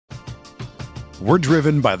We're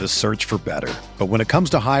driven by the search for better. But when it comes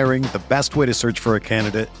to hiring, the best way to search for a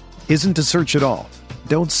candidate isn't to search at all.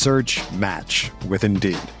 Don't search, match with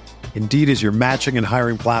Indeed. Indeed is your matching and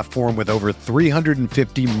hiring platform with over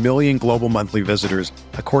 350 million global monthly visitors,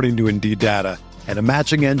 according to Indeed data, and a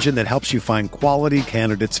matching engine that helps you find quality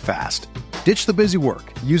candidates fast. Ditch the busy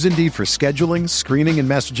work. Use Indeed for scheduling, screening, and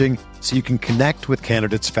messaging so you can connect with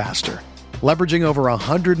candidates faster. Leveraging over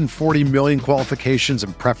 140 million qualifications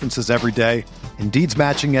and preferences every day, Indeed's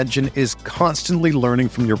matching engine is constantly learning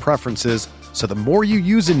from your preferences, so the more you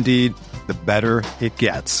use Indeed, the better it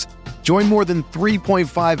gets. Join more than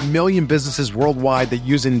 3.5 million businesses worldwide that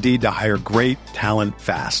use Indeed to hire great talent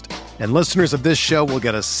fast. And listeners of this show will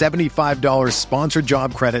get a $75 sponsored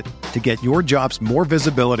job credit to get your jobs more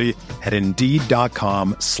visibility at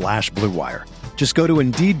Indeed.com/Blue Wire. Just go to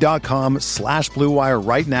Indeed.com/Blue Wire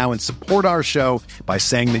right now and support our show by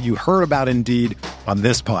saying that you heard about Indeed on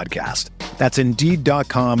this podcast. That's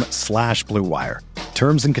Indeed.com/Blue Wire.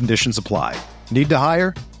 Terms and conditions apply. Need to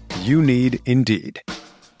hire? You need Indeed.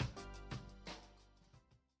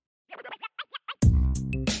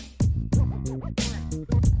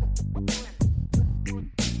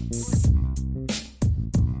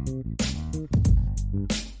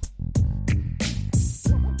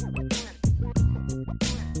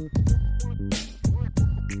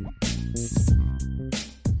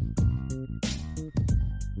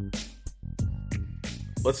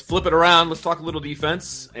 Let's flip it around. Let's talk a little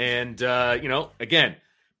defense. And, again,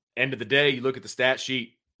 end of the day, you look at the stat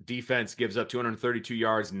sheet, defense gives up 232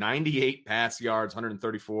 yards, 98 pass yards,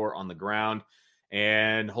 134 on the ground,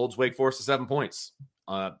 and holds Wake Forest to 7 points.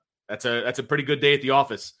 That's a pretty good day at the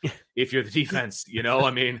office if you're the defense.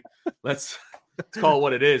 Let's call it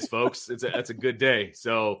what it is, folks. That's a good day.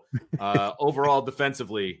 So overall,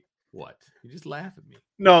 defensively, what? You just laugh at me.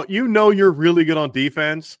 No, you're really good on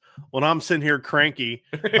defense when I'm sitting here cranky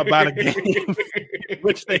about a game in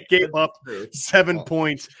which they gave up 7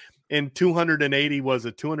 points and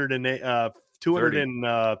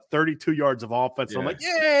 232 yards of offense. Yeah. I'm like,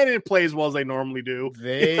 they didn't play as well as they normally do. And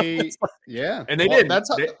they did.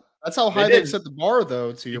 That's how high they've set the bar,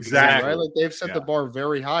 though, to your point, right? Like they've set the bar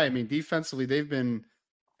very high. I mean, defensively, they've been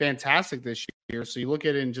fantastic this year. So you look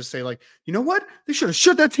at it and just say, like, you know what? They should have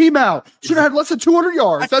shut that team out. Should have had less than 200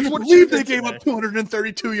 yards. That's what they gave up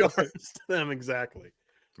 232 yards to them. Exactly.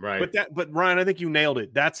 Right. But Ryan, I think you nailed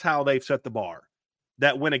it. That's how they've set the bar.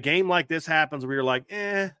 That when a game like this happens where you're like,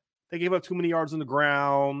 they gave up too many yards on the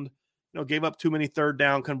ground, gave up too many third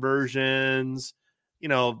down conversions.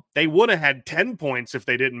 They would have had 10 points if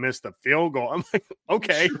they didn't miss the field goal. I'm like,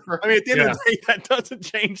 okay. Sure. I mean, at the end of the day, that doesn't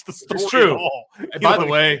change the story at all. By the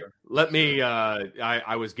way, let me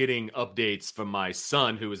I was getting updates from my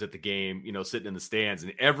son who was at the game, sitting in the stands,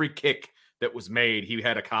 and every kick that was made, he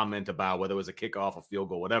had a comment about whether it was a kickoff, a field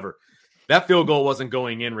goal, whatever. That field goal wasn't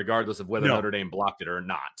going in regardless of whether Notre Dame blocked it or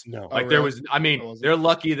not. No. They're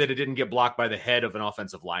lucky that it didn't get blocked by the head of an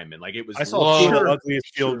offensive lineman. Like it was I saw two of the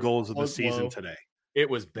ugliest field goals of the season today. It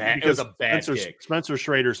was bad. It was a bad kick. Spencer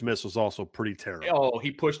Schrader's miss was also pretty terrible. Oh, he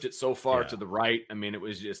pushed it so far to the right. I mean, it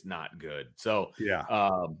was just not good. So, yeah.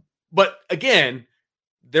 But again,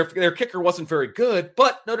 their kicker wasn't very good,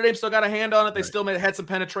 but Notre Dame still got a hand on it. They still had some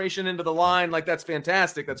penetration into the line. Like, that's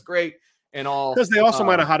fantastic. That's great. And all. Because they also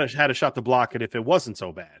might have had a shot to block it if it wasn't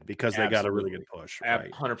so bad because they got a really good push. Right?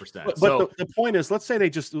 100%. But the point is, let's say they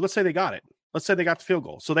got it. Let's say they got the field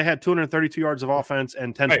goal. So they had 232 yards of offense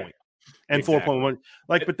and 10 points. And 4.1,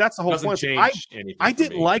 but that's the whole point. I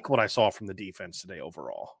didn't like what I saw from the defense today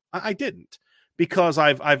overall. I didn't, because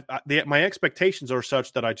my expectations are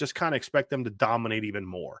such that I just kind of expect them to dominate even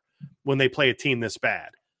more when they play a team this bad.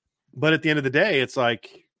 But at the end of the day, it's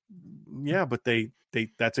like, but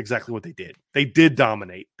that's exactly what they did. They did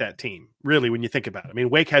dominate that team, really, when you think about it. I mean,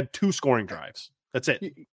 Wake had 2 scoring drives. That's it.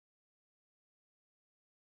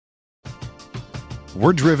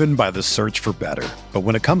 We're driven by the search for better. But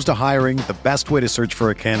when it comes to hiring, the best way to search for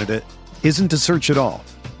a candidate isn't to search at all.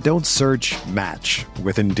 Don't search, match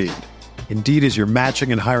with Indeed. Indeed is your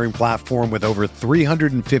matching and hiring platform with over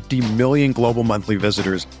 350 million global monthly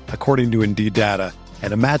visitors, according to Indeed data,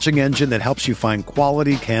 and a matching engine that helps you find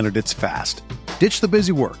quality candidates fast. Ditch the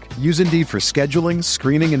busy work. Use Indeed for scheduling,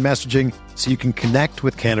 screening, and messaging so you can connect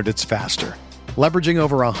with candidates faster. Leveraging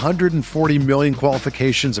over 140 million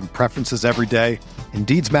qualifications and preferences every day,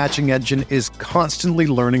 Indeed's matching engine is constantly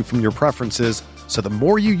learning from your preferences, so the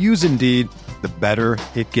more you use Indeed, the better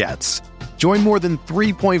it gets. Join more than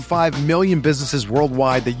 3.5 million businesses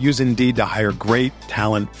worldwide that use Indeed to hire great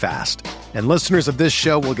talent fast. And listeners of this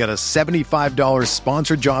show will get a $75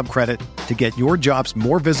 sponsored job credit to get your jobs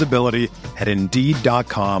more visibility at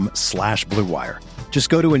Indeed.com/Blue Wire. Just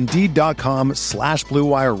go to Indeed.com/Blue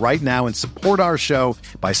Wire right now and support our show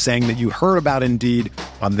by saying that you heard about Indeed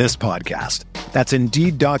on this podcast. That's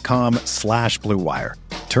Indeed.com/Blue Wire.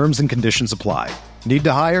 Terms and conditions apply. Need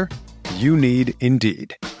to hire? You need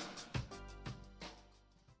Indeed.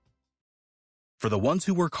 For the ones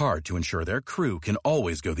who work hard to ensure their crew can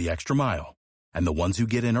always go the extra mile, and the ones who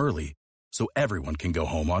get in early so everyone can go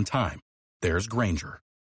home on time, there's Grainger,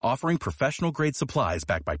 offering professional-grade supplies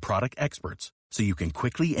backed by product experts so you can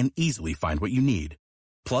quickly and easily find what you need.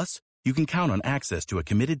 Plus, you can count on access to a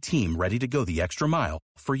committed team ready to go the extra mile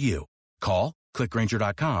for you. Call, click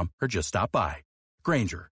Grainger.com, or just stop by.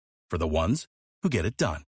 Grainger, for the ones who get it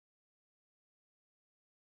done.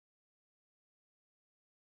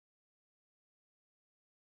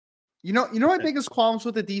 You know my biggest qualms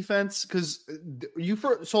with the defense, because you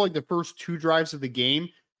saw like the first two drives of the game,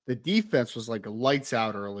 the defense was like lights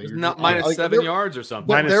out early. It's not minus like, 7 yards or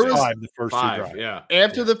something. Minus there was 5 the first 2 drives. Yeah.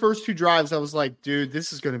 After the first 2 drives, I was like, dude,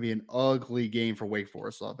 this is going to be an ugly game for Wake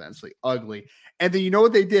Forest offensively. Ugly. And then you know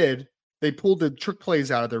what they did? They pulled the trick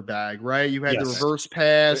plays out of their bag, right? You had the reverse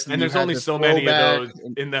pass, and there's only so many of those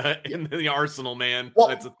in the arsenal, man.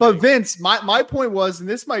 Well, but Vince, my point was, and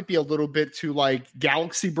this might be a little bit to like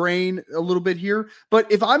galaxy brain a little bit here,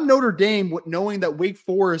 but if I'm Notre Dame, knowing that Wake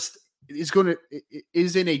Forest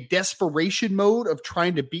is in a desperation mode of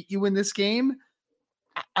trying to beat you in this game,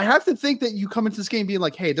 I have to think that you come into this game being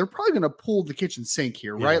like, hey, they're probably going to pull the kitchen sink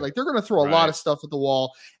here, right? Like they're going to throw a lot of stuff at the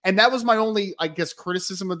wall. And that was my only, I guess,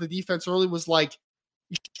 criticism of the defense early was like,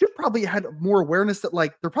 you should probably had more awareness that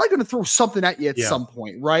like, they're probably going to throw something at you at some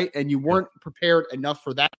point, right? And you weren't prepared enough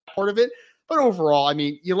for that part of it. But overall, I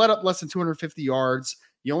mean, you let up less than 250 yards.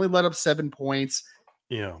 You only let up 7 points.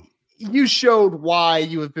 Yeah. You showed why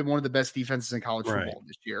you have been one of the best defenses in college football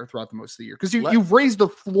this year throughout the most of the year, because you've raised the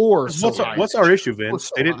floor. What's our issue,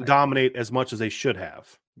 Vince? They didn't dominate as much as they should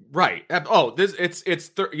have. Right. Oh, it's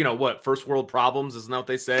you know what? First world problems, isn't that what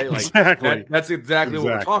they say? Like exactly. That's exactly what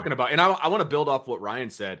we're talking about. And I want to build off what Ryan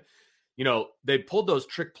said. You know, they pulled those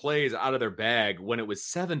trick plays out of their bag when it was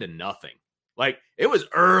 7-0. Like it was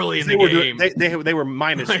early in the game. They were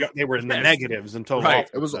minus. They were in the negatives until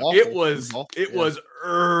it was awful. It was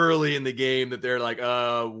early in the game that they're like,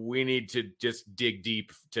 we need to just dig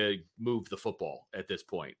deep to move the football at this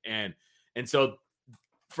point. And so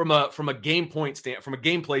from a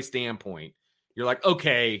gameplay standpoint, you're like,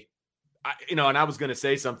 okay, and I was going to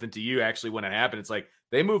say something to you actually when it happened. It's like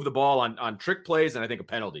they moved the ball on trick plays and I think a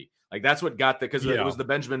penalty. Like that's what got because it was the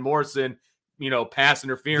Benjamin Morrison. Pass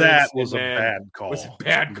interference. That was a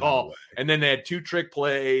bad call. No. And then they had 2 trick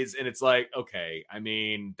plays, and it's like, okay, I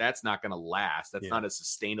mean, that's not going to last. That's not a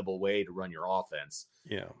sustainable way to run your offense.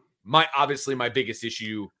 Yeah. My biggest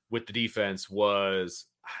issue with the defense was,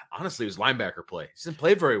 honestly, it was linebacker play. He didn't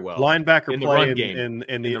play very well. Linebacker in play the run game.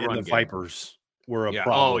 In the Vipers were a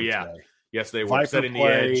problem. Oh, yeah. Today. Yes, they were. Viper Setting the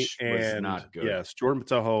edge was and, not good. Yes, Jordan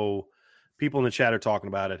Patojo. People in the chat are talking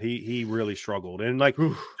about it. He really struggled. And like,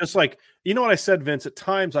 just like, you know what I said, Vince, at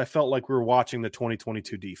times I felt like we were watching the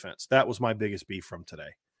 2022 defense. That was my biggest beef from today.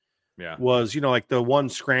 Yeah. Was, like the one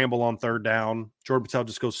scramble on 3rd down, Jordan Patel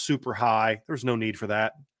just goes super high. There's no need for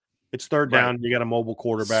that. It's 3rd down. You got a mobile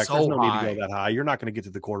quarterback. There's no need to go that high. You're not going to get to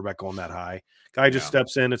the quarterback going that high. Guy just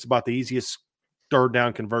steps in. It's about the easiest 3rd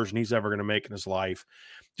down conversion he's ever going to make in his life.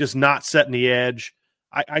 Just not setting the edge.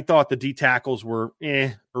 I thought the D tackles were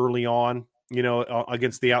early on.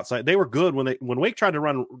 Against the outside, they were good when Wake tried to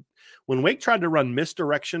run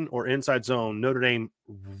misdirection or inside zone. Notre Dame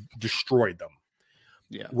destroyed them.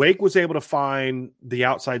 Yeah, Wake was able to find the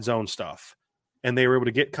outside zone stuff, and they were able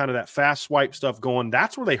to get kind of that fast swipe stuff going.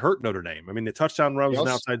 That's where they hurt Notre Dame. I mean, the touchdown run was an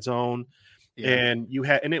outside zone, and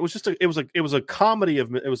it was just it was a comedy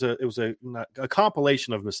of it was a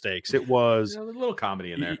compilation of mistakes. It was a little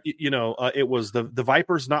comedy in there. It was the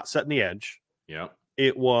Vipers not setting the edge. Yeah.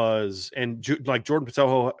 It was, and like Jordan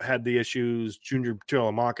Patojo had the issues, Junior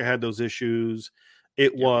Tuilamaka had those issues.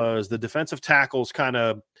 It was the defensive tackles kind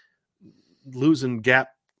of losing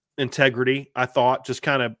gap integrity, I thought, just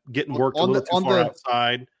kind of getting worked a little too far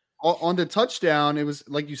outside. On the touchdown, it was,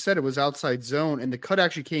 like you said, it was outside zone, and the cut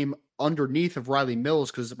actually came underneath of Riley Mills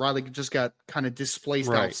because Riley just got kind of displaced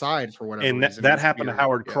outside for whatever reason. And that happened to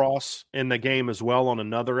Howard Cross in the game as well on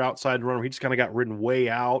another outside run where he just kind of got ridden way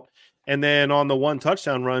out. And then on the one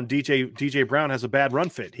touchdown run, DJ Brown has a bad run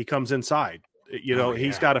fit. He comes inside.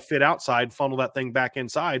 He's got to fit outside, funnel that thing back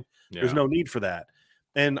inside. Yeah. There's no need for that.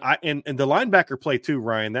 And the linebacker play too,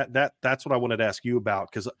 Ryan. That's what I wanted to ask you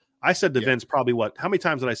about, because I said to Vince probably how many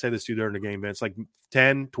times did I say this to you during the game, Vince? Like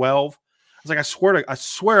 10, 12? I was like, I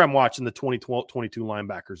swear I'm watching the 22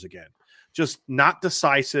 linebackers again. Just not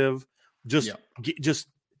decisive, just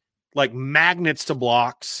like magnets to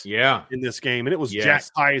blocks in this game. And it was Jack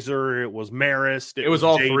Kaiser, it was Marist, it was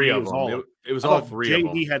all JD, three of them. It was all three of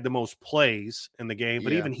them. JD had the most plays in the game,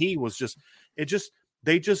 but even he was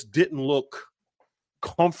they just didn't look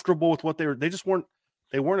comfortable with what they were. They just weren't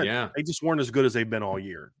as good as they've been all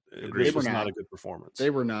year. This was not a good performance. They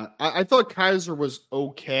were not. I thought Kaiser was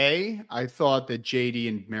okay. I thought that JD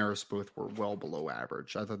and Maris both were well below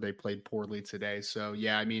average. I thought they played poorly today. So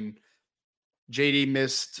yeah, I mean, JD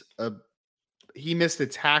missed a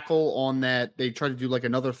tackle on that. They tried to do like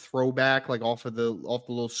another throwback, like off the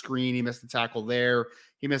little screen. He missed a tackle there.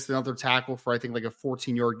 He missed another tackle for, I think, like a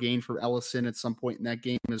 14-yard gain for Ellison at some point in that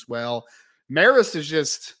game as well. Maris is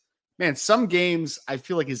just, man, some games I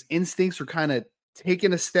feel like his instincts are kind of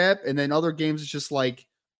taking a step, and then other games it's just like,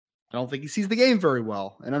 I don't think he sees the game very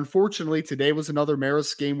well. And unfortunately, today was another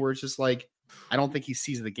Maris game where it's just like, I don't think he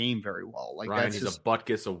sees the game very well. Like, Ryan, he's a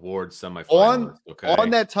Butkus Award semifinalist. On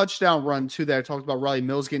that touchdown run too that I talked about, Riley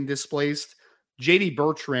Mills getting displaced, JD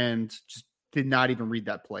Bertrand just did not even read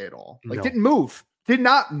that play at all. Like, didn't move. Did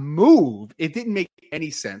not move. It didn't make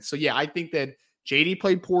any sense. So yeah, I think that JD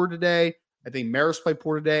played poor today. I think Maris played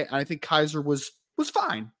poor today. And I think Kaiser was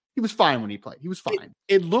fine. He was fine when he played. He was fine.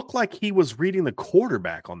 It looked like he was reading the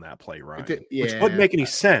quarterback on that play, right? Which wouldn't make any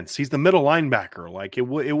sense. He's the middle linebacker. Like, it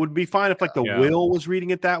would be fine if like the Will was reading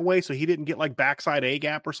it that way, so he didn't get like backside A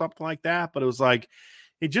gap or something like that. But it was like,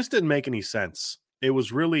 it just didn't make any sense. It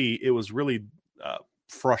was really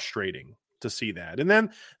frustrating to see that. And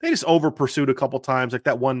then they just over pursued a couple times, like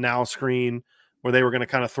that one now screen where they were going to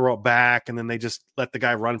kind of throw it back, and then they just let the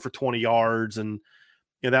guy run for 20 yards. And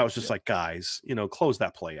that was just like, guys, close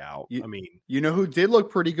that play out. I mean, who did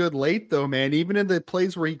look pretty good late though, man, even in the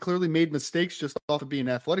plays where he clearly made mistakes just off of being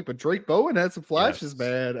athletic, but Drake Bowen had some flashes,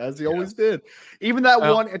 man, as he always did. Even that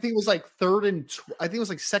one, I think it was like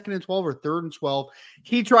second and 12 or third and 12.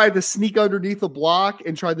 He tried to sneak underneath the block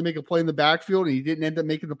and tried to make a play in the backfield, and he didn't end up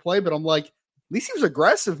making the play. But I'm like, at least he was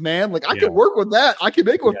aggressive, man. Like, I can work with that. I can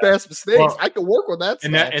make with fast mistakes. Well, I can work with that.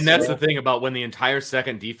 That's the thing about when the entire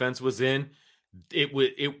second defense was in.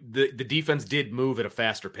 The defense did move at a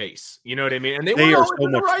faster pace. You know what I mean? And they weren't always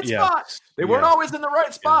in the right spot. They weren't always in the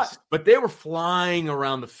right spot, but they were flying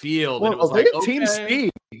around the field. Well, and it was they had team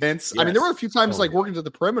speed, Vince. Yes. I mean, there were a few times like working to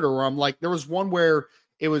the perimeter where I'm like, there was one where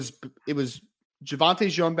it was Javonte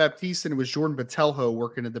Jean-Baptiste and it was Jordan Botelho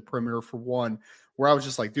working at the perimeter for one, where I was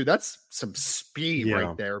just like, dude, that's some speed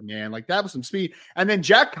right there, man. Like, that was some speed. And then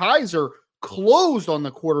Jack Kaiser closed on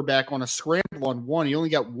the quarterback on a scramble on one. He only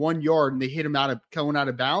got 1 yard, and they hit him going out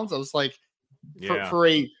of bounds. I was like, for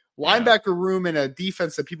a linebacker room and a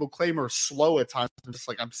defense that people claim are slow at times, I'm just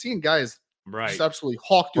like, I'm seeing guys just absolutely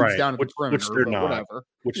hawk dudes down at the perimeter. Which they're not. Whatever.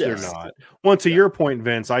 They're not. Well, to your point,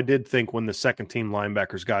 Vince, I did think when the second team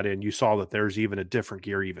linebackers got in, you saw that there's even a different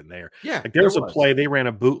gear even there. Yeah. Like, there's a play, they ran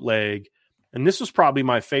a bootleg, and this was probably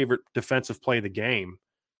my favorite defensive play of the game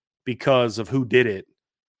because of who did it.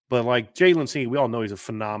 But like Jalen Sneed, we all know he's a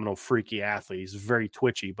phenomenal, freaky athlete. He's very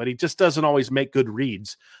twitchy, but he just doesn't always make good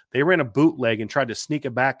reads. They ran a bootleg and tried to sneak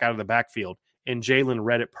it back out of the backfield, and Jalen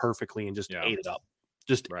read it perfectly and just ate it up.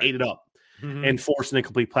 Ate it up and forced an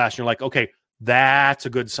incomplete pass. And you're like, okay, that's a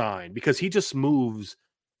good sign because he just moves.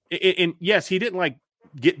 And yes, he didn't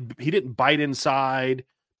bite inside,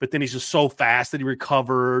 but then he's just so fast that he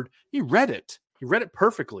recovered. He read it. He read it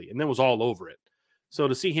perfectly and then was all over it. So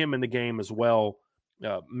to see him in the game as well,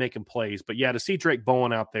 making plays. But yeah, to see Drake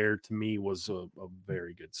Bowen out there to me was a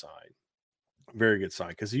very good sign. Very good sign.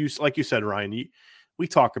 Because like you said, Ryan, we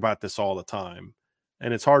talk about this all the time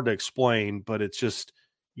and it's hard to explain, but it's just,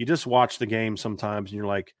 you just watch the game sometimes and you're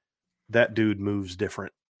like, that dude moves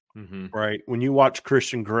different. Right. When you watch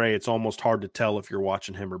Christian Gray, it's almost hard to tell if you're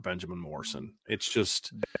watching him or Benjamin Morrison. It's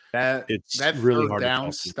just that really hard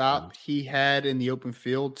down stop he had in the open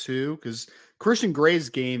field too, because Christian Gray's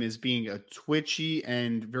game is being a twitchy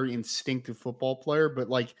and very instinctive football player, but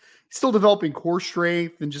like still developing core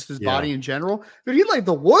strength and just his body in general. But he like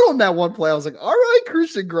the wood on that one play. I was like, all right,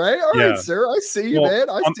 Christian Gray. All right, sir. I see you, man.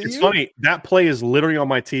 I see you. It's funny. That play is literally on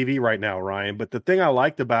my TV right now, Ryan. But the thing I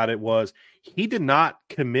liked about it was he did not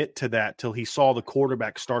commit to that till he saw the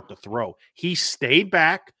quarterback start to throw. He stayed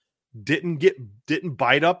back, didn't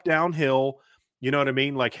bite up downhill. You know what I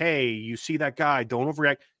mean? Like, hey, you see that guy, don't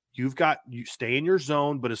overreact. You stay in your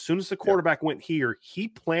zone. But as soon as the quarterback went here, he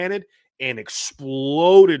planted and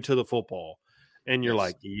exploded to the football. And you're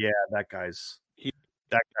like, yeah, that guy's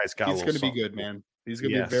that guy's got. He's going to be good, man. He's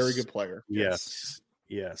going to be a very good player. Yes.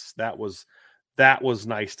 That was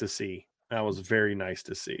nice to see. That was very nice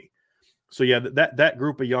to see. So yeah, that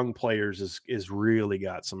group of young players is really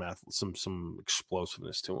got some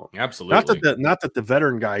explosiveness to them. Absolutely. Not that the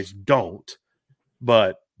veteran guys don't,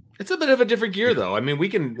 but it's a bit of a different gear, though. I mean, we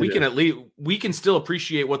can still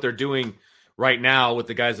appreciate what they're doing right now with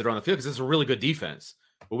the guys that are on the field because it's a really good defense.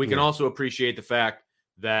 But we can also appreciate the fact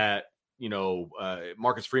that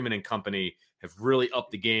Marcus Freeman and company have really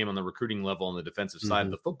upped the game on the recruiting level on the defensive side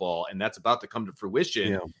of the football, and that's about to come to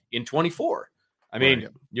fruition in 24. I mean,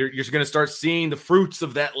 you're going to start seeing the fruits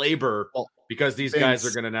of that labor because these guys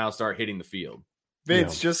are going to now start hitting the field.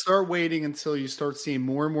 Vince, just start waiting until you start seeing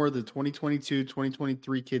more and more of the 2022,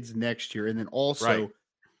 2023 kids next year. And then also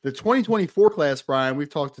the 2024 class, Brian, we've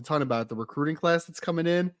talked a ton about the recruiting class that's coming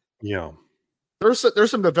in. Yeah. There's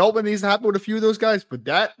some development that needs to happen with a few of those guys, but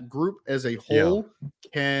that group as a whole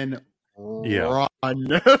can run.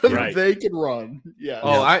 They can run. Yeah.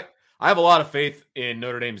 Oh, I have a lot of faith in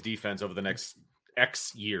Notre Dame's defense over the next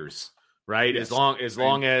X years, right? Yes. As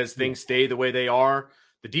long as things stay the way they are,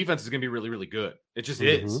 the defense is going to be really, really good. It just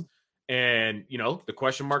is. And, the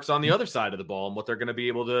question marks on the other side of the ball and what they're going to be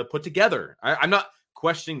able to put together. I'm not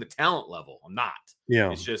questioning the talent level. I'm not.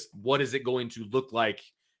 Yeah. It's just, what is it going to look like?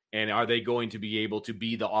 And are they going to be able to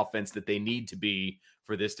be the offense that they need to be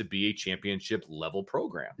for this to be a championship level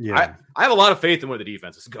program? Yeah. I have a lot of faith in where the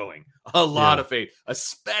defense is going. A lot of faith,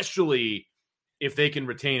 especially if they can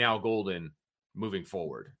retain Al Golden moving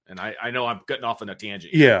forward. And I know I'm getting off on a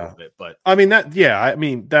tangent here a little bit, but I mean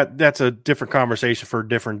that's a different conversation for a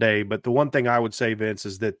different day. But the one thing I would say, Vince,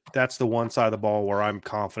 is that's the one side of the ball where I'm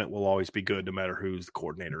confident will always be good no matter who the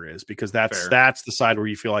coordinator is, because that's the side where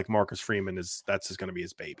you feel like Marcus Freeman that's going to be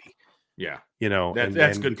his baby. Yeah.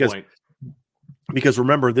 That's a good point. Because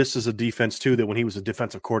remember, this is a defense too that when he was a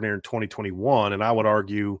defensive coordinator in 2021, and I would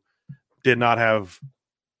argue did not have,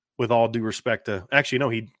 with all due respect to,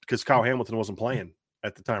 because Kyle Hamilton wasn't playing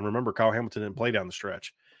at the time. Remember, Kyle Hamilton didn't play down the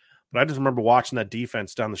stretch. But I just remember watching that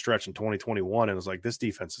defense down the stretch in 2021, and it was like, this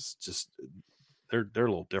defense is just, they're a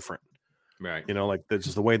little different. Right.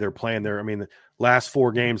 Just the way they're playing there. I mean, the last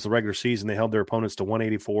 4 games, the regular season, they held their opponents to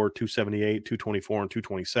 184, 278, 224, and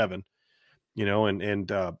 227. And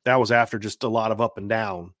that was after just a lot of up and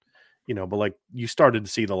down, but like you started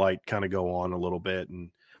to see the light kind of go on a little bit.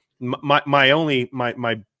 And my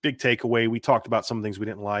big takeaway, we talked about some things we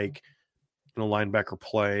didn't like, linebacker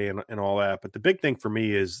play and all that. But the big thing for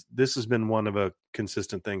me is this has been one of a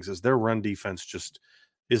consistent things is their run defense just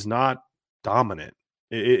is not dominant.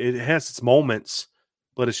 It has its moments,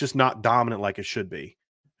 but it's just not dominant like it should be.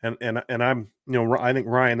 And I'm, I think,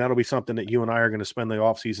 Ryan, that'll be something that you and I are going to spend the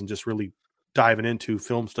offseason just really diving into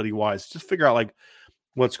film study wise, just figure out like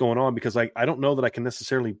what's going on, because I don't know that I can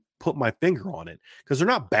necessarily put my finger on it, because they're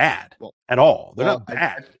not bad at all. They're not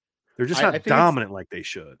bad. They're just not dominant like they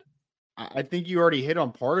should. I think you already hit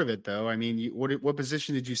on part of it, though. I mean, what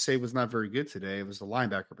position did you say was not very good today? It was the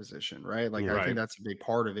linebacker position, right? Like, I think that's a big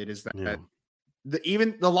part of it, is that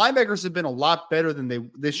even the linebackers have been a lot better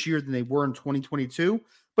this year than they were in 2022,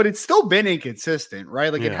 but it's still been inconsistent,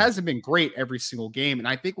 right? Like, it hasn't been great every single game. And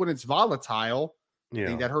I think when it's volatile, I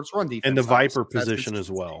think that hurts run defense. And the Viper position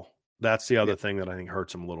as well. That's the other thing that I think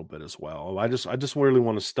hurts them a little bit as well. I just really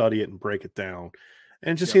want to study it and break it down.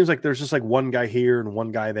 And it just seems like there's just like one guy here and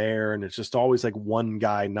one guy there, and it's just always like one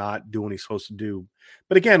guy not doing what he's supposed to do.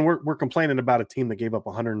 But again, we're complaining about a team that gave up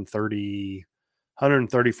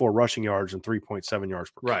 134 rushing yards and 3.7 yards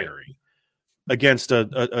per carry against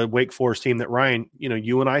a Wake Forest team that, Ryan,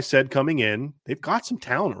 you and I said coming in, they've got some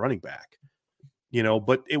talent running back,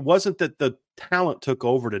 but it wasn't that the talent took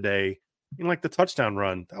over today. Like the touchdown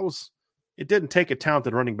run, it didn't take a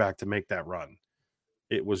talented running back to make that run.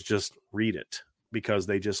 It was just read it, because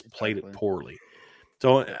they just played it poorly.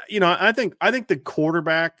 So, I think the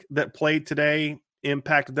quarterback that played today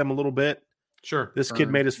impacted them a little bit. Sure. This kid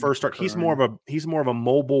made his first start. He's more of a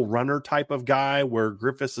mobile runner type of guy, where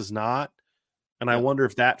Griffiths is not. And I wonder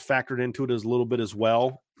if that factored into it as a little bit as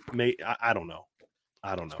well. I don't know.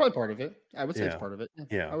 It's probably part of it. I would say it's part of it.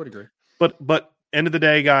 Yeah, I would agree. But end of the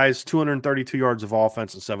day, guys, 232 yards of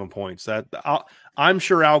offense and 7 points. I'm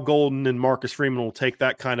sure Al Golden and Marcus Freeman will take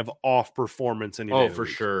that kind of off performance. For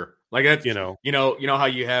sure. Like that's, you know how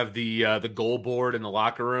you have the goal board in the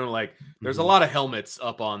locker room. Like there's a lot of helmets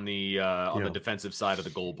up on the defensive side of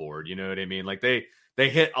the goal board. You know what I mean? Like they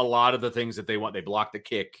hit a lot of the things that they want. They block the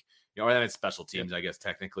kick. Or that's special teams, I guess,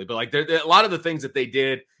 technically. But like a lot of the things that they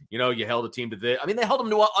did, you held a team to this. I mean, they held them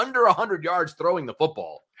to under 100 yards throwing the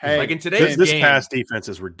football. Hey, like in today's game, this pass defense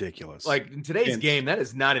is ridiculous. Like in today's game, that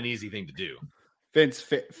is not an easy thing to do. Vince,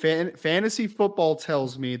 fantasy football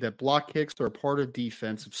tells me that block kicks are a part of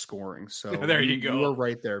defensive scoring. So there you go. You are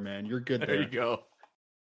right there, man. You're good there. There you go.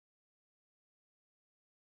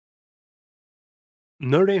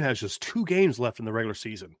 Notre Dame has just 2 games left in the regular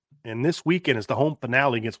season, and this weekend is the home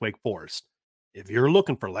finale against Wake Forest. If you're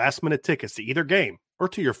looking for last-minute tickets to either game or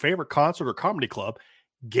to your favorite concert or comedy club,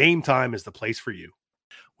 Game Time is the place for you.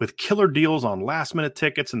 With killer deals on last-minute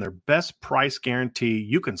tickets and their best price guarantee,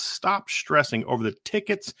 you can stop stressing over the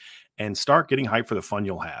tickets and start getting hyped for the fun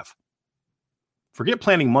you'll have. Forget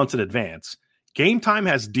planning months in advance. Game Time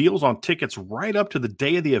has deals on tickets right up to the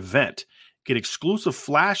day of the event. Get exclusive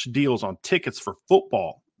flash deals on tickets for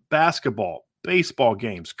football, basketball, baseball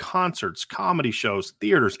games, concerts, comedy shows,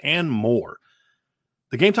 theaters, and more.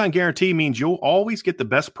 The Game Time guarantee means you'll always get the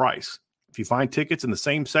best price. If you find tickets in the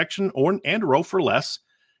same section and row for less,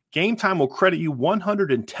 Game Time will credit you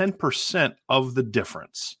 110% of the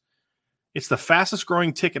difference. It's the fastest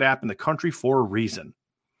growing ticket app in the country for a reason.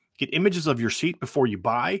 Get images of your seat before you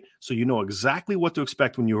buy so you know exactly what to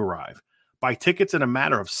expect when you arrive. Buy tickets in a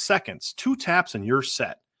matter of seconds, 2 taps and you're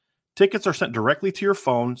set. Tickets are sent directly to your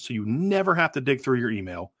phone so you never have to dig through your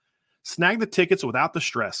email. Snag the tickets without the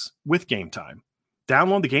stress with Game Time.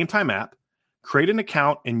 Download the Game Time app, create an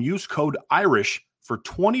account, and use code IRISH for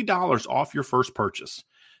 $20 off your first purchase.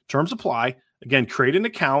 Terms apply. Again, create an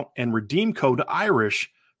account and redeem code IRISH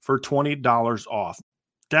for $20 off.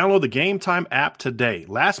 Download the Game Time app today.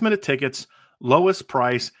 Last minute tickets, lowest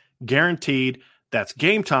price, guaranteed. That's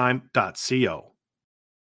gametime.co.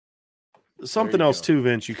 Something else too,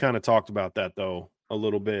 Vince, you kind of talked about that though a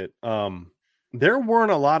little bit. There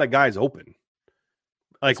weren't a lot of guys open.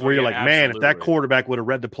 Like where you're like, absolutely. Man, if that quarterback would have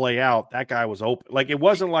read the play out, that guy was open. Like it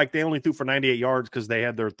wasn't like they only threw for 98 yards because they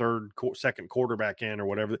had their second quarterback in or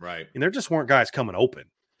whatever. Right. And there just weren't guys coming open.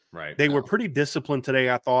 Right. They were pretty disciplined today.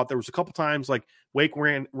 I thought there was a couple times like Wake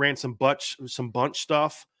ran some bunch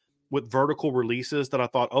stuff with vertical releases that I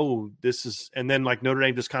thought, oh, this is, and then like Notre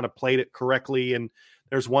Dame just kind of played it correctly. And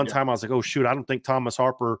there's one time I was like, oh shoot, I don't think Thomas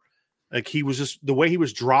Harper, like he was just the way he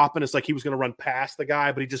was dropping. It's like he was going to run past the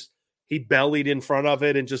guy, but he bellied in front of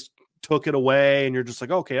it and just took it away. And you're just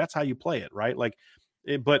like, okay, that's how you play it. Right. Like,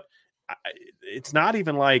 but it's not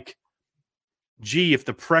even like, gee, if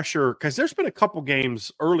the pressure, because there's been a couple games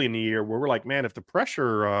early in the year where we're like, man, if the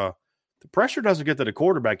pressure doesn't get to the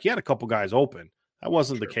quarterback, he had a couple guys open. That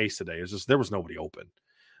wasn't the case today. It was just there was nobody open.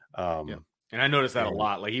 And I noticed that a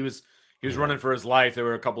lot. Like he was running for his life. There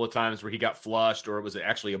were a couple of times where he got flushed, or it was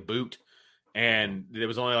actually a boot, and there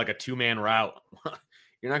was only like a 2-man route.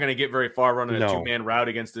 You're not going to get very far running a 2-man route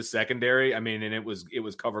against this secondary. I mean, and it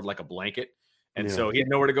was covered like a blanket, and so he had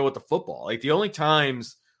nowhere to go with the football. Like the only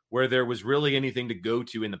times where there was really anything to go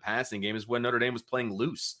to in the passing game is when Notre Dame was playing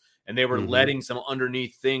loose, and they were letting some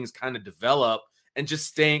underneath things kind of develop. And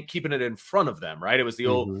just keeping it in front of them, right? It was the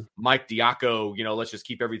old Mike Diaco, let's just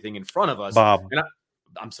keep everything in front of us. Bob. And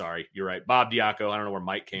I'm sorry, you're right. Bob Diaco, I don't know where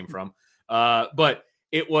Mike came from. But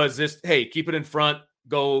it was this, hey, keep it in front,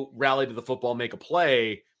 go rally to the football, make a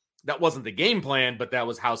play. That wasn't the game plan, but that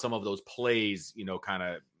was how some of those plays,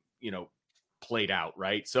 played out,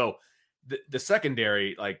 right? So the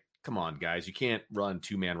secondary, like, come on, guys, you can't run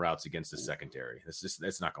 2-man routes against the secondary.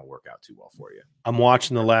 It's not going to work out too well for you. I'm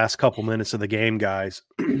watching the last couple minutes of the game, guys,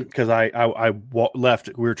 because I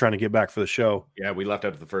left. We were trying to get back for the show. Yeah, we left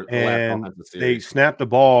after the first. And they snapped the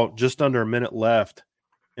ball just under a minute left,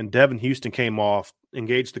 and Devin Houston came off,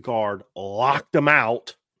 engaged the guard, locked him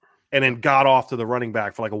out, and then got off to the running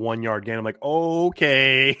back for like a 1-yard gain. I'm like,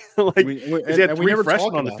 okay, like he had 3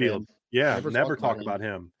 freshmen on the field. Yeah, never talk about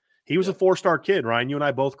him. He was a 4-star kid, Ryan. You and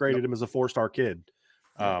I both graded him as a 4-star kid.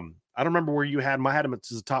 I don't remember where you had him. I had him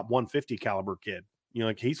as a top 150 caliber kid.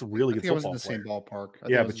 Like he's a really good football player. Same ballpark.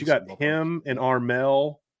 Yeah, but you got him and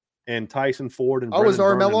Armel and Tyson Ford and was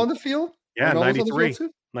Armel on the field? Yeah, 93.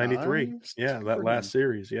 93. Yeah, that last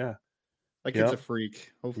series. Yeah. That kid's a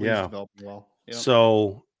freak. Hopefully he's developing well. Yep.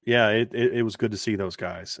 So, yeah, it was good to see those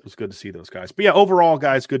guys. It was good to see those guys. But, yeah, overall,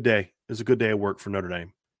 guys, good day. It was a good day of work for Notre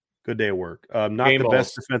Dame. Good day of work. Not the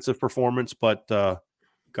best defensive performance, but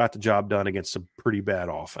got the job done against a pretty bad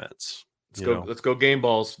offense. Let's go game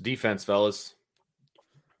balls. Defense, fellas.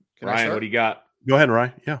 Ryan, what do you got? Go ahead,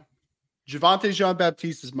 Ryan. Yeah. Javonte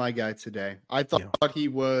Jean-Baptiste is my guy today. I thought he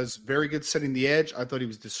was very good setting the edge. I thought he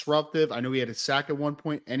was disruptive. I know he had a sack at one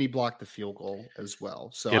point, and he blocked the field goal as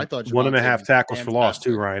well. So I thought Javonte 1.5 tackles for loss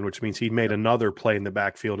too, Ryan, which means he made another play in the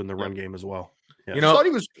backfield in the run game as well. Yeah. I thought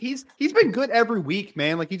he's been good every week,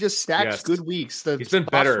 man. Like he just stacks good weeks. He's been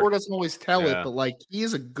better. Score doesn't always tell it, but like he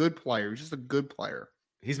is a good player. He's just a good player.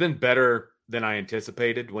 He's been better than I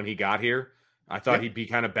anticipated when he got here. I thought he'd be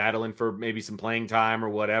kind of battling for maybe some playing time or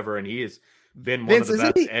whatever, and he has been one of the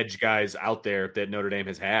best edge guys out there that Notre Dame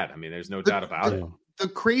has had. I mean, there's no doubt about it. The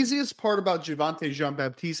craziest part about Javonte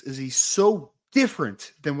Jean-Baptiste is he's so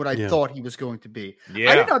different than what I thought he was going to be.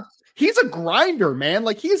 Yeah. He's a grinder, man.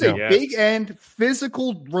 Like, he's a big end,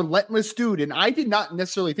 physical, relentless dude. And I did not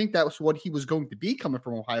necessarily think that was what he was going to be coming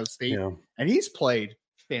from Ohio State. Yeah. And he's played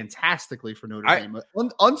fantastically for Notre Dame.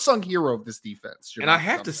 Unsung hero of this defense. And I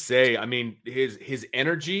have to say, I mean, his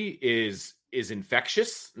energy is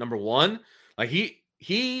infectious, number one. Like,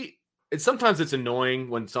 sometimes it's annoying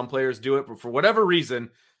when some players do it, but for whatever reason,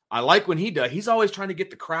 I like when he does. He's always trying to get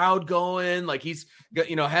the crowd going. Like, he's,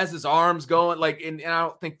 has his arms going. Like, and I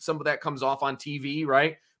don't think some of that comes off on TV,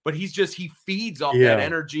 right? But he feeds off that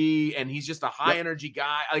energy, and he's just a high energy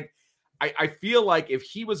guy. Like, I feel like if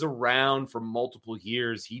he was around for multiple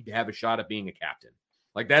years, he'd have a shot at being a captain.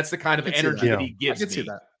 Like, that's the kind of energy that he gives me. I can see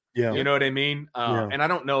that. Yeah. You know what I mean? And I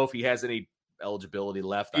don't know if he has any eligibility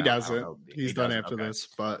left. He doesn't. He's done after this,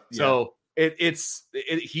 but so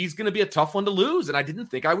he's going to be a tough one to lose. And I didn't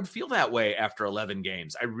think I would feel that way after 11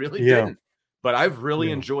 games. I really didn't. But I've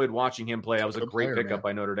really enjoyed watching him play. That was a great pickup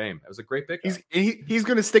by Notre Dame. It was a great pickup. He's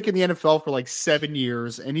going to stick in the NFL for like 7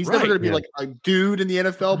 years, and he's never going to be like a dude in the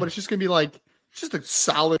NFL, but it's just going to be like just a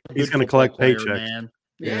solid. He's going to collect paychecks, man.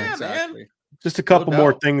 Yeah, exactly. Man. Just a couple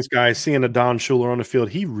more things, guys. Seeing a Don Schuler on the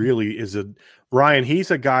field, he really is Ryan.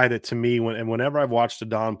 He's a guy that, to me, whenever I've watched a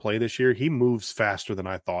Don play this year, he moves faster than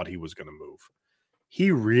I thought he was going to move. He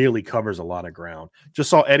really covers a lot of ground. Just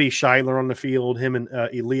saw Eddie Schuyler on the field. Him and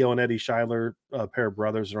Leo and Eddie Schuyler, a pair of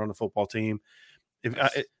brothers, are on the football team.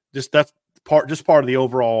 That's part of the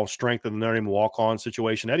overall strength of the Notre Dame walk-on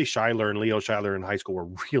situation. Eddie Schuyler and Leo Schuyler in high school were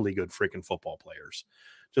really good freaking football players.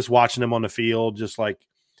 Just watching them on the field, just like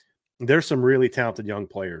there's some really talented young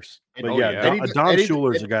players. But Don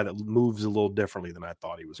Schuler is a guy that moves a little differently than I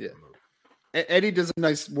thought he was going to move. Eddie does a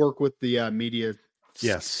nice work with the media.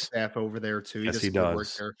 Yes, staff over there too. He does. Work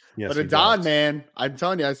there. Yes, but Adon, man, I'm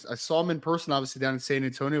telling you, I saw him in person, obviously down in San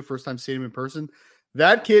Antonio. First time seeing him in person.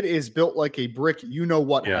 That kid is built like a brick.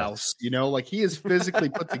 House. Like he is physically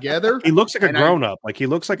put together. He looks like a grown up. Like he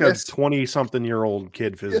looks like a 20-something-year-old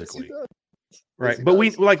kid physically. Yes, right, but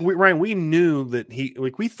Ryan, we knew that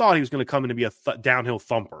we thought he was going to come in to be a downhill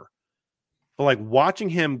thumper. But like watching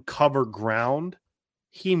him cover ground,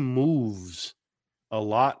 he moves a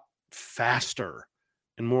lot faster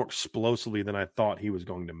and more explosively than I thought he was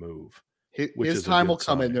going to move. His time will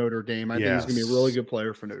come at Notre Dame. I think he's going to be a really good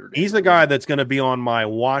player for Notre Dame. He's the guy that's going to be on my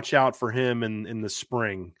watch out for him in the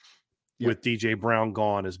spring with DJ Brown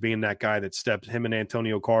gone, as being that guy that steps him and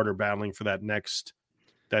Antonio Carter battling for that next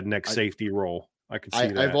safety role. I could see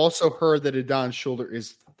that. I've also heard that Adon Schuler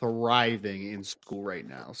is thriving in school right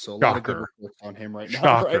now. So a lot of good reports on him right now.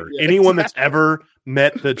 Shocker. Right? Yeah, anyone that's ever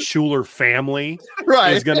met the Schuler family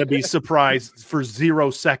is going to be surprised for 0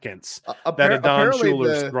 seconds that Adon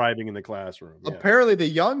Schuler is thriving in the classroom. Yeah. Apparently the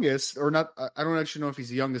youngest, or not, I don't actually know if he's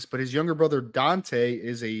the youngest, but his younger brother Dante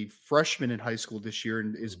is a freshman in high school this year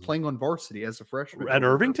and is playing on varsity as a freshman. At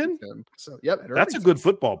Irvington? So, at Irvington. That's a good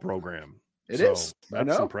football program. It is.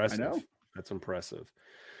 That's impressive. I know. That's impressive.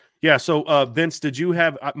 Yeah. So, Vince, did you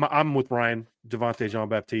have? I'm with Ryan. Javonte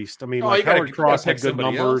Jean-Baptiste. I mean, Howard Cross had good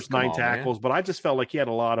numbers, 9 tackles, but I just felt like he had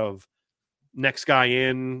a lot of next guy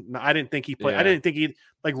in. I didn't think he played. I didn't think he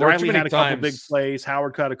Riley had a couple big plays.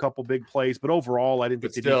 Howard cut a couple big plays, but overall, I didn't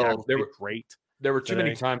think they were great. There were too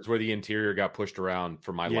many times where the interior got pushed around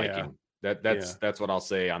for my liking. That's what I'll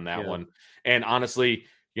say on that one. And honestly,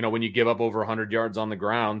 when you give up over 100 yards on the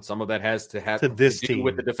ground, some of that has to do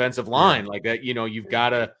with the defensive line. Like that, you've got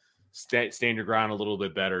to stand your ground a little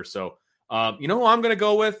bit better. So, who I'm going to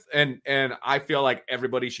go with, and I feel like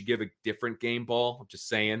everybody should give a different game ball. I'm just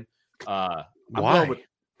saying. Why?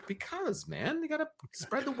 Because, man, you got to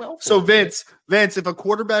spread the wealth. So, Vince, if a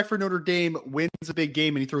quarterback for Notre Dame wins a big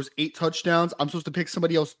game and he throws 8 touchdowns, I'm supposed to pick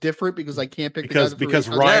somebody else different because I can't pick because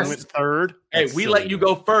Ryan went third. Hey, we let you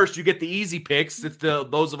go first. You get the easy picks. If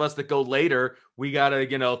those of us that go later, we got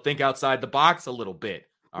to think outside the box a little bit.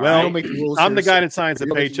 All right? I'm the guy that signs the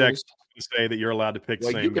paychecks to say that you're allowed to pick the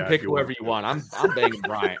same guy. You can pick whoever you want. I'm begging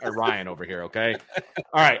Ryan over here, okay?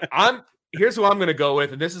 All right, here's who I'm going to go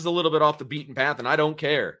with, and this is a little bit off the beaten path, and I don't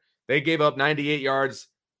care. They gave up 98 yards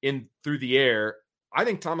through the air. I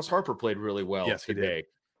think Thomas Harper played really well today.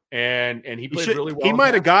 And he played really well. He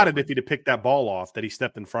might have got it if he'd have picked that ball off that he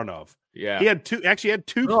stepped in front of. Yeah. He had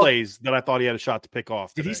two plays that I thought he had a shot to pick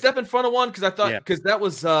off today. Did he step in front of one? Because I thought that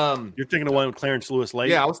was you're thinking of one with Clarence Lewis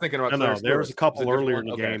late. Yeah, I was thinking about Clarence there Lewis. was a couple earlier in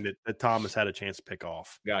the game that Thomas had a chance to pick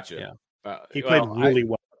off. Gotcha. Yeah. He played really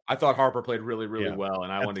well. I thought Harper played really, really well,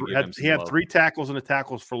 and I wanted to give him some He had love. 3 tackles and a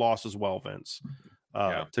tackles for loss as well, Vince,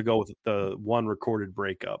 to go with the one recorded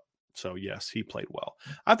breakup. So yes, he played well.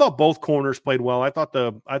 I thought both corners played well. I thought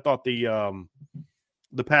the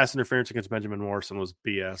pass interference against Benjamin Morrison was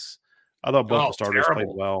BS. I thought both the starters played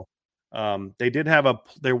well.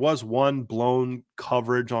 There was one blown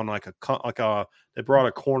coverage on they brought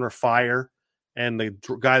a corner fire, and the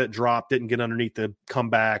guy that dropped didn't get underneath the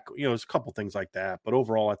comeback. There's a couple things like that. But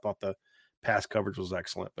overall, I thought the pass coverage was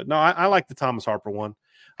excellent. But no, I like the Thomas Harper one.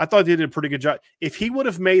 I thought he did a pretty good job. If he would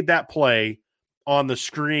have made that play on the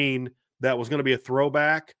screen that was going to be a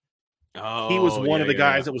throwback, he was one of the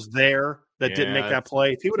guys that was there that didn't make that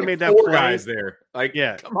play. If he would have made that play, guys there,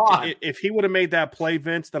 come on. If he would have made that play,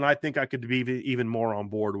 Vince, then I think I could be even more on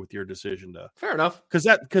board with your decision to. Fair enough,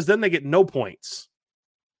 because then they get no points,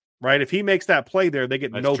 right? If he makes that play there, they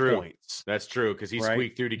get no points. That's true because he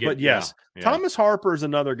squeaked through to get. But yes, Thomas Harper is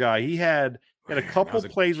another guy. He had a couple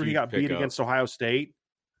plays where he got beat against Ohio State.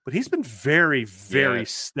 But he's been very, very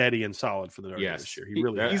steady and solid for the Notre this year. He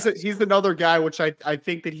really he's another guy, which I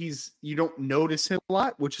think that you don't notice him a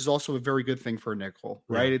lot, which is also a very good thing for a nickel,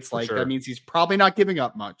 right? It's like that means he's probably not giving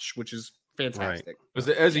up much, which is fantastic. Right.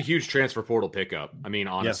 It was a huge transfer portal pickup. I mean,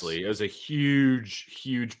 honestly, it was a huge,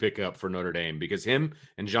 huge pickup for Notre Dame because him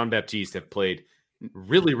and Jean-Baptiste have played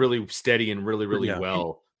really, really steady and really, really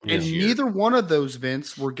well. And neither one of those,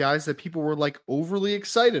 Vince, were guys that people were like overly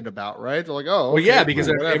excited about, right? They're like, oh, well, because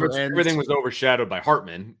everything was overshadowed by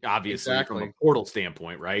Hartman, obviously, from a portal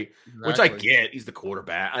standpoint, right? Exactly. Which I get. He's the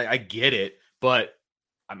quarterback. I get it. But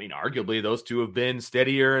I mean, arguably, those two have been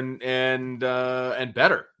steadier and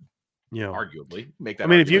better. Arguably, make that. I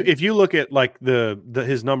mean, if you look at like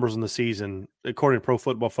his numbers in the season, according to Pro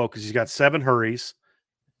Football Focus, he's got 7 hurries.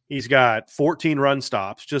 He's got 14 run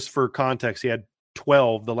stops. Just for context, he had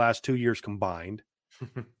 12 the last 2 years combined.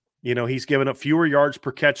 He's given up fewer yards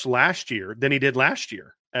per catch last year than he did last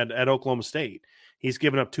year at Oklahoma State. He's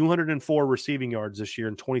given up 204 receiving yards this year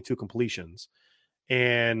and 22 completions.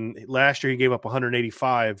 And last year he gave up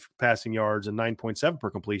 185 passing yards and 9.7 per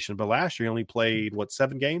completion. But last year he only played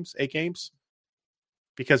 8 games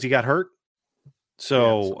because he got hurt.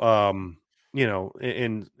 So, so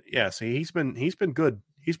he's been good.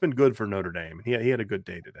 He's been good for Notre Dame. He had a good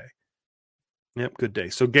day today. Yep, good day.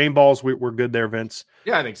 So game balls, we're good there, Vince.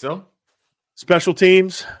 Yeah, I think so. Special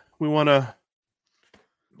teams, we want to.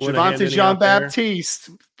 Javonte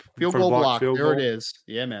Jean-Baptiste, field goal block. There it is.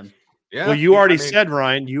 Yeah, man. Yeah. Well, you already said,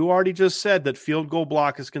 Ryan. You already just said that field goal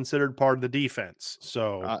block is considered part of the defense.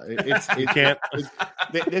 So you can't.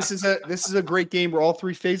 This is a great game where all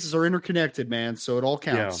 3 phases are interconnected, man. So it all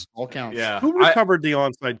counts. Yeah. All counts. Yeah. Who recovered the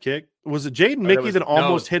onside kick? Was it Jaden Mickey that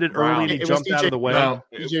almost hit it early and he jumped out of the way? No,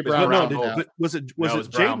 DJ Brown. Was it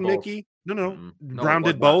Jaden Mickey? No. Brown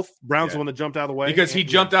did both. Brown's the one that jumped out of the way because he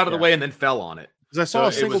jumped out of the way and then fell on it. Because I saw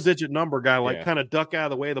a single-digit number guy kind of duck out of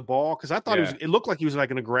the way of the ball because I thought it looked like he was going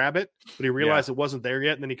to grab it, but he realized it wasn't there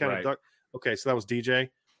yet, and then he kind of ducked. Okay, so that was DJ.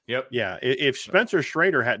 Yep. Yeah. If Spencer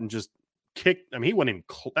Schrader hadn't just kicked, I mean, he wasn't even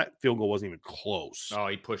that field goal wasn't even close. Oh,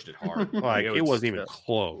 he pushed it hard. It wasn't even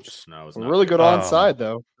close. No, it was really good onside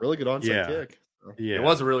though. Really good onside kick. Yeah, it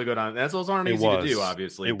was a really good on. That's those aren't easy to do,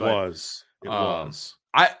 obviously. It was.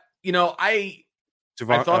 I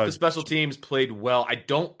thought the special teams played well.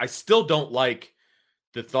 I still don't like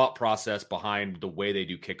the thought process behind the way they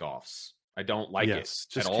do kickoffs. I don't like it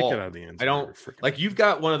just at kick all. It out of the end zone. I don't like. You've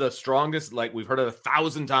got one of the strongest. Like we've heard it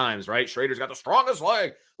 1,000 times, right? Schrader's got the strongest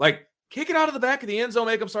leg. Like kick it out of the back of the end zone.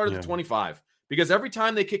 Make them start at the 25. Because every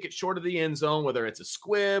time they kick it short of the end zone, whether it's a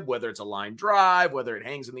squib, whether it's a line drive, whether it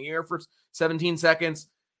hangs in the air for 17 seconds,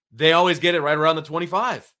 they always get it right around the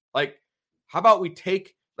 25. Like, how about we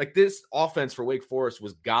take like this offense for Wake Forest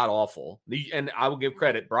was god awful. And I will give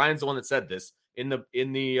credit. Brian's the one that said this in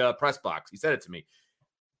the press box. He said it to me.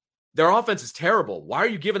 Their offense is terrible. Why are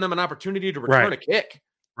you giving them an opportunity to return a kick?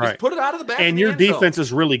 Just put it out of the back. And your defense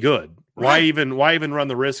is really good. Why even run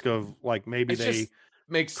the risk of like maybe they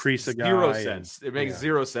makes crease a guy? Zero sense. It makes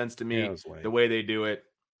zero sense to me the way they do it.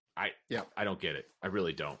 I don't get it. I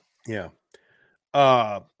really don't. Yeah.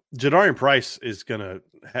 Jadarian Price is gonna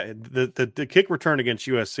the kick return against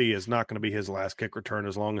USC is not going to be his last kick return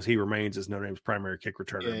as long as he remains as Notre Dame's primary kick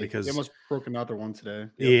returner. Because he almost broke another one today.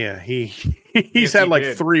 Yeah, he's had like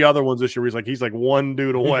 3 other ones this year. He's like one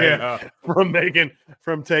dude away from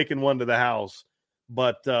taking one to the house.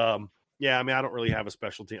 But I mean, I don't really have a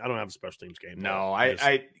special team. I don't have a special teams game. No,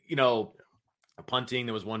 I Punting,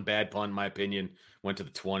 there was one bad punt, in my opinion, went to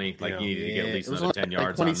the 20. Like, you needed to get at least another 10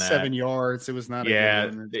 yards 27 on that. yards. It was not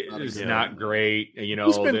it was not great. You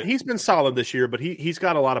know, he's been solid this year, but he's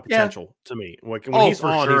got a lot of potential to me. Like, when he's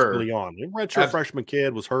on, he's really on. The redshirt freshman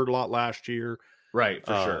kid was hurt a lot last year. Right,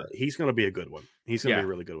 for sure. He's going to be a good one. He's going to be a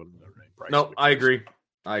really good one. No, I agree.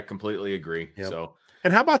 I completely agree. Yep. So,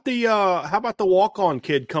 and how about the walk-on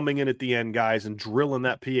kid coming in at the end, guys, and drilling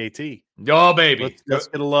that PAT? Oh, baby. Let's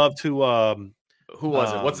get a love to who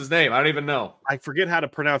was it? What's his name? I don't even know. I forget how to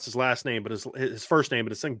pronounce his last name, but his first name,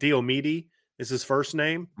 but it's like Diomede is his first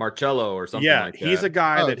name. Marcello or something like that. He's a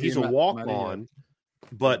guy that he's a walk-on,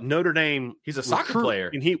 but Notre Dame. He's a soccer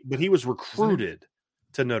player. And he was recruited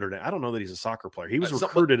to Notre Dame. I don't know that he's a soccer player. He was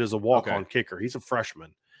recruited as a walk-on kicker. He's a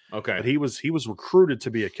freshman. Okay. But he was recruited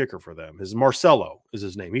to be a kicker for them. His Marcello is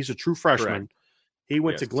his name. He's a true freshman. Correct. He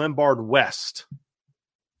went to Glenbard West.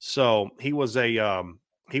 So he was a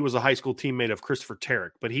high school teammate of Christopher Tarrick,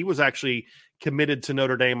 but he was actually committed to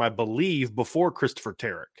Notre Dame, I believe, before Christopher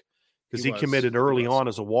Tarrick, because he committed early on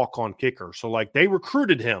as a walk-on kicker. So, like, they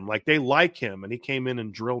recruited him, like, they like him, and he came in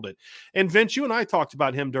and drilled it. And Vince, you and I talked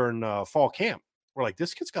about him during fall camp. We're like,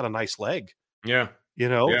 this kid's got a nice leg. Yeah. You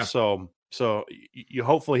know, so you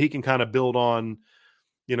hopefully he can kind of build on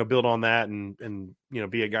that and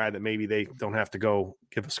be a guy that maybe they don't have to go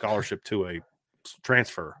give a scholarship to a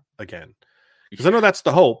transfer again. Because I know that's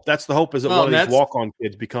the hope. That's the hope, is that one of these walk-on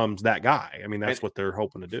kids becomes that guy. I mean, that's what they're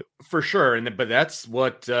hoping to do. For sure. But that's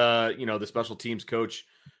what, the special teams coach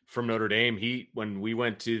from Notre Dame, when we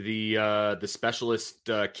went to the specialist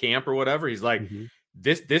camp or whatever, he's like,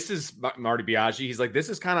 this is Marty Biaggi. He's like, this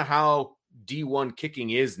is kind of how D1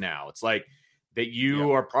 kicking is now. It's like that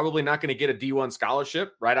you are probably not going to get a D1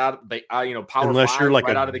 scholarship right out of the Power unless 5 you're like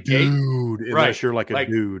right out of the gate. Unless you're like a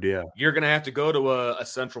dude, You're going to have to go to a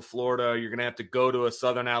Central Florida. You're going to have to go to a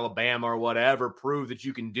Southern Alabama or whatever, prove that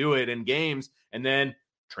you can do it in games, and then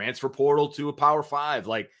transfer portal to a Power 5.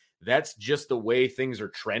 Like, that's just the way things are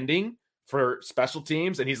trending for special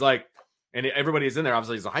teams. And he's like, and everybody is in there.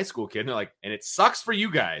 Obviously, he's a high school kid. And they're like, and it sucks for you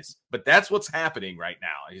guys, but that's what's happening right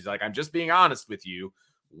now. He's like, I'm just being honest with you.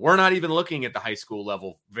 We're not even looking at the high school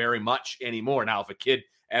level very much anymore. Now, if a kid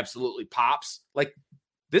absolutely pops, like,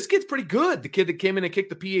 this kid's pretty good. The kid that came in and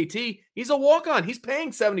kicked the PAT, he's a walk-on. He's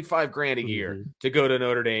paying $75,000 a year to go to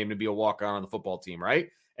Notre Dame and be a walk-on on the football team, right?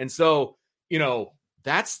 And so,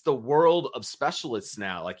 that's the world of specialists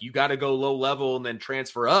now. Like, you got to go low level and then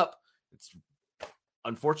transfer up. It's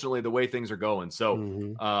unfortunately the way things are going.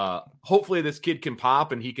 So hopefully this kid can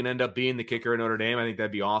pop and he can end up being the kicker at Notre Dame. I think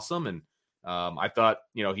that'd be awesome. And I thought,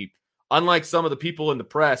 he, unlike some of the people in the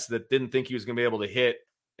press that didn't think he was going to be able to hit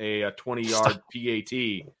a 20-yard PAT,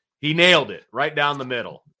 he nailed it right down the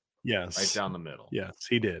middle. Yes. Right down the middle. Yes,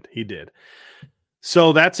 he did.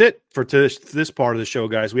 So that's it for this part of the show,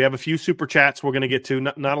 guys. We have a few super chats we're going to get to.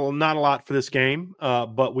 Not a lot for this game,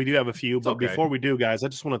 but we do have a few. But before we do, guys, I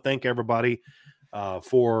just want to thank everybody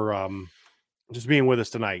for just being with us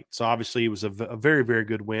tonight. So obviously it was a very, very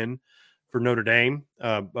good win for Notre Dame,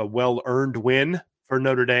 a well-earned win for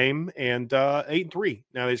Notre Dame, and 8-3.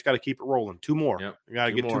 Now they just got to keep it rolling. 2 more. Yep. You got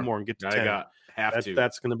to get 2 more and get to 10.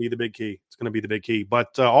 That's going to be the big key. It's going to be the big key.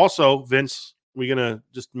 But also, Vince, we're going to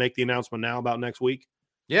just make the announcement now about next week.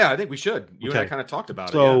 Yeah, I think we should. You and I kind of talked about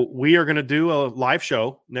it. So we are going to do a live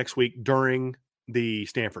show next week during the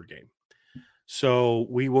Stanford game. So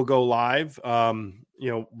we will go live.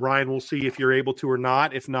 Ryan, we'll see if you're able to or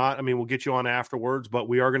not. If not, I mean, we'll get you on afterwards, but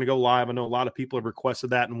we are going to go live. I know a lot of people have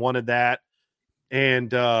requested that and wanted that.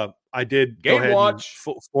 And I did Game go ahead watch.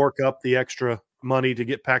 And fork up the extra money to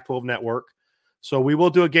get Pac-12 Network. So we will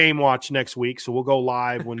do a game watch next week. So we'll go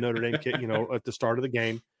live when Notre Dame, at the start of the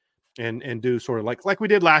game, and do sort of like we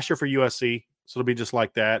did last year for USC. So it'll be just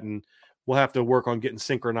like that, and we'll have to work on getting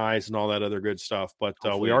synchronized and all that other good stuff. But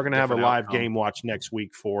we are going to have a live game watch next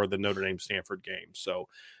week for the Notre Dame Stanford game. So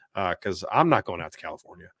because I'm not going out to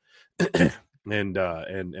California. And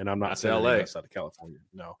I'm not saying LA outside of California.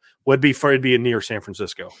 No, it'd be near San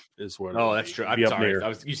Francisco is where. Oh, that's true. I'm sorry.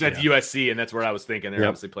 You said USC, and that's where I was thinking. They're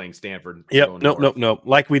obviously playing Stanford. Yep. No.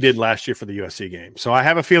 Like we did last year for the USC game. So I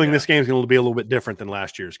have a feeling this game is going to be a little bit different than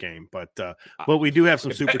last year's game. But we do have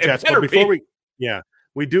some super chats. But before we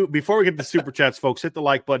get the super chats, folks, hit the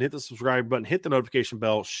like button, hit the subscribe button, hit the notification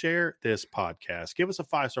bell, share this podcast, give us a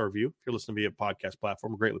 5-star review if you're listening via podcast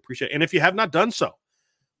platform. We greatly appreciate it. And if you have not done so,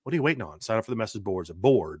 what are you waiting on? Sign up for the message boards at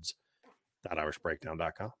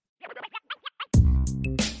boards.irishbreakdown.com.